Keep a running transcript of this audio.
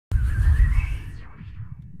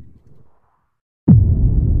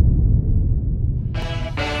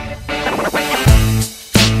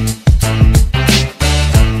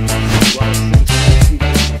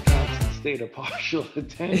get partial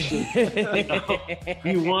attention.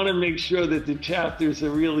 You want to make sure that the chapters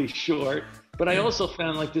are really short. But I also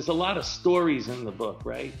found like there's a lot of stories in the book,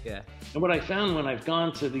 right? Yeah. And what I found when I've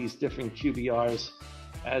gone to these different QBRs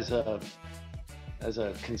as a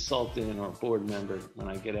consultant or board member, when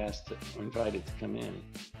I get asked to, or invited to come in,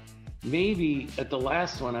 maybe at the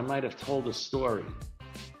last one I might have told a story,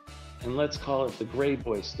 and let's call it the Gray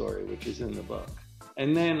Boy story, which is in the book.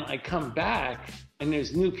 And then I come back and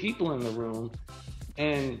there's new people in the room,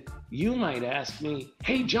 and you might ask me,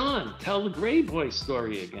 hey John, tell the Gray Boy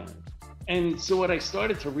story again. And so what I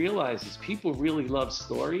started to realize is people really love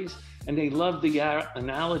stories, and they love the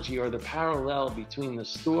analogy or the parallel between the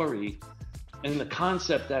story and the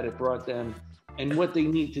concept that it brought them and what they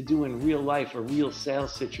need to do in real life or real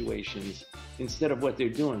sales situations instead of what they're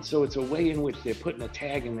doing. So it's a way in which they're putting a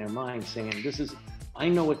tag in their mind saying, I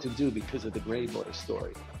know what to do because of the Gray Boy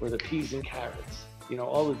story, or the peas and carrots,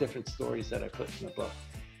 all the different stories that I put in the book.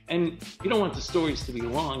 And you don't want the stories to be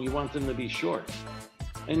long, you want them to be short.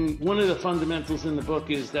 And one of the fundamentals in the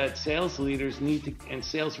book is that sales leaders and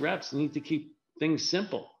sales reps need to keep things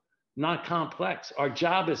simple, not complex. Our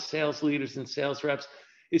job as sales leaders and sales reps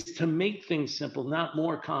is to make things simple, not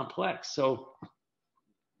more complex. So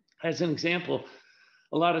as an example,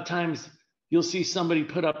 a lot of times you'll see somebody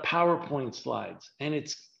put up PowerPoint slides, and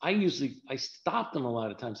I stop them a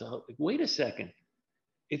lot of times. I'm like, wait a second.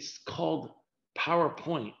 It's called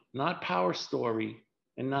PowerPoint, not Power Story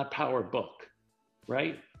and not Power Book.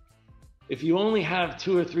 Right? If you only have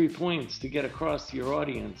 2 or 3 points to get across to your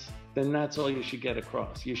audience, then that's all you should get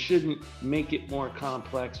across. You shouldn't make it more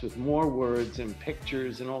complex with more words and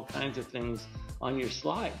pictures and all kinds of things on your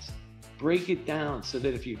slides. Break it down so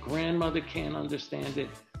that if your grandmother can't understand it,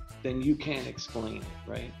 then you can't explain it,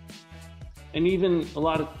 right? And even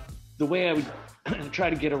the way I would try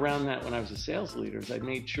to get around that when I was a sales leader is I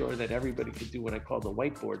made sure that everybody could do what I call the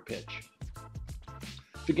whiteboard pitch.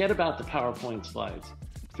 Forget about the PowerPoint slides.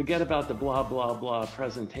 Forget about the blah, blah, blah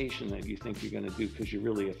presentation that you think you're going to do because you're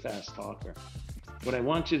really a fast talker. What I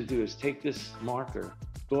want you to do is take this marker,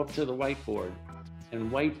 go up to the whiteboard,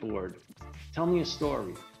 and whiteboard, tell me a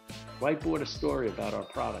story. Whiteboard a story about our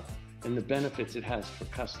product and the benefits it has for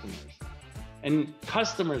customers. And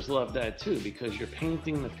customers love that too, because you're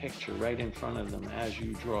painting the picture right in front of them as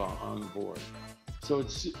you draw on the board. So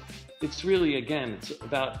it's really, again, it's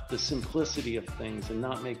about the simplicity of things and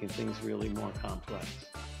not making things really more complex.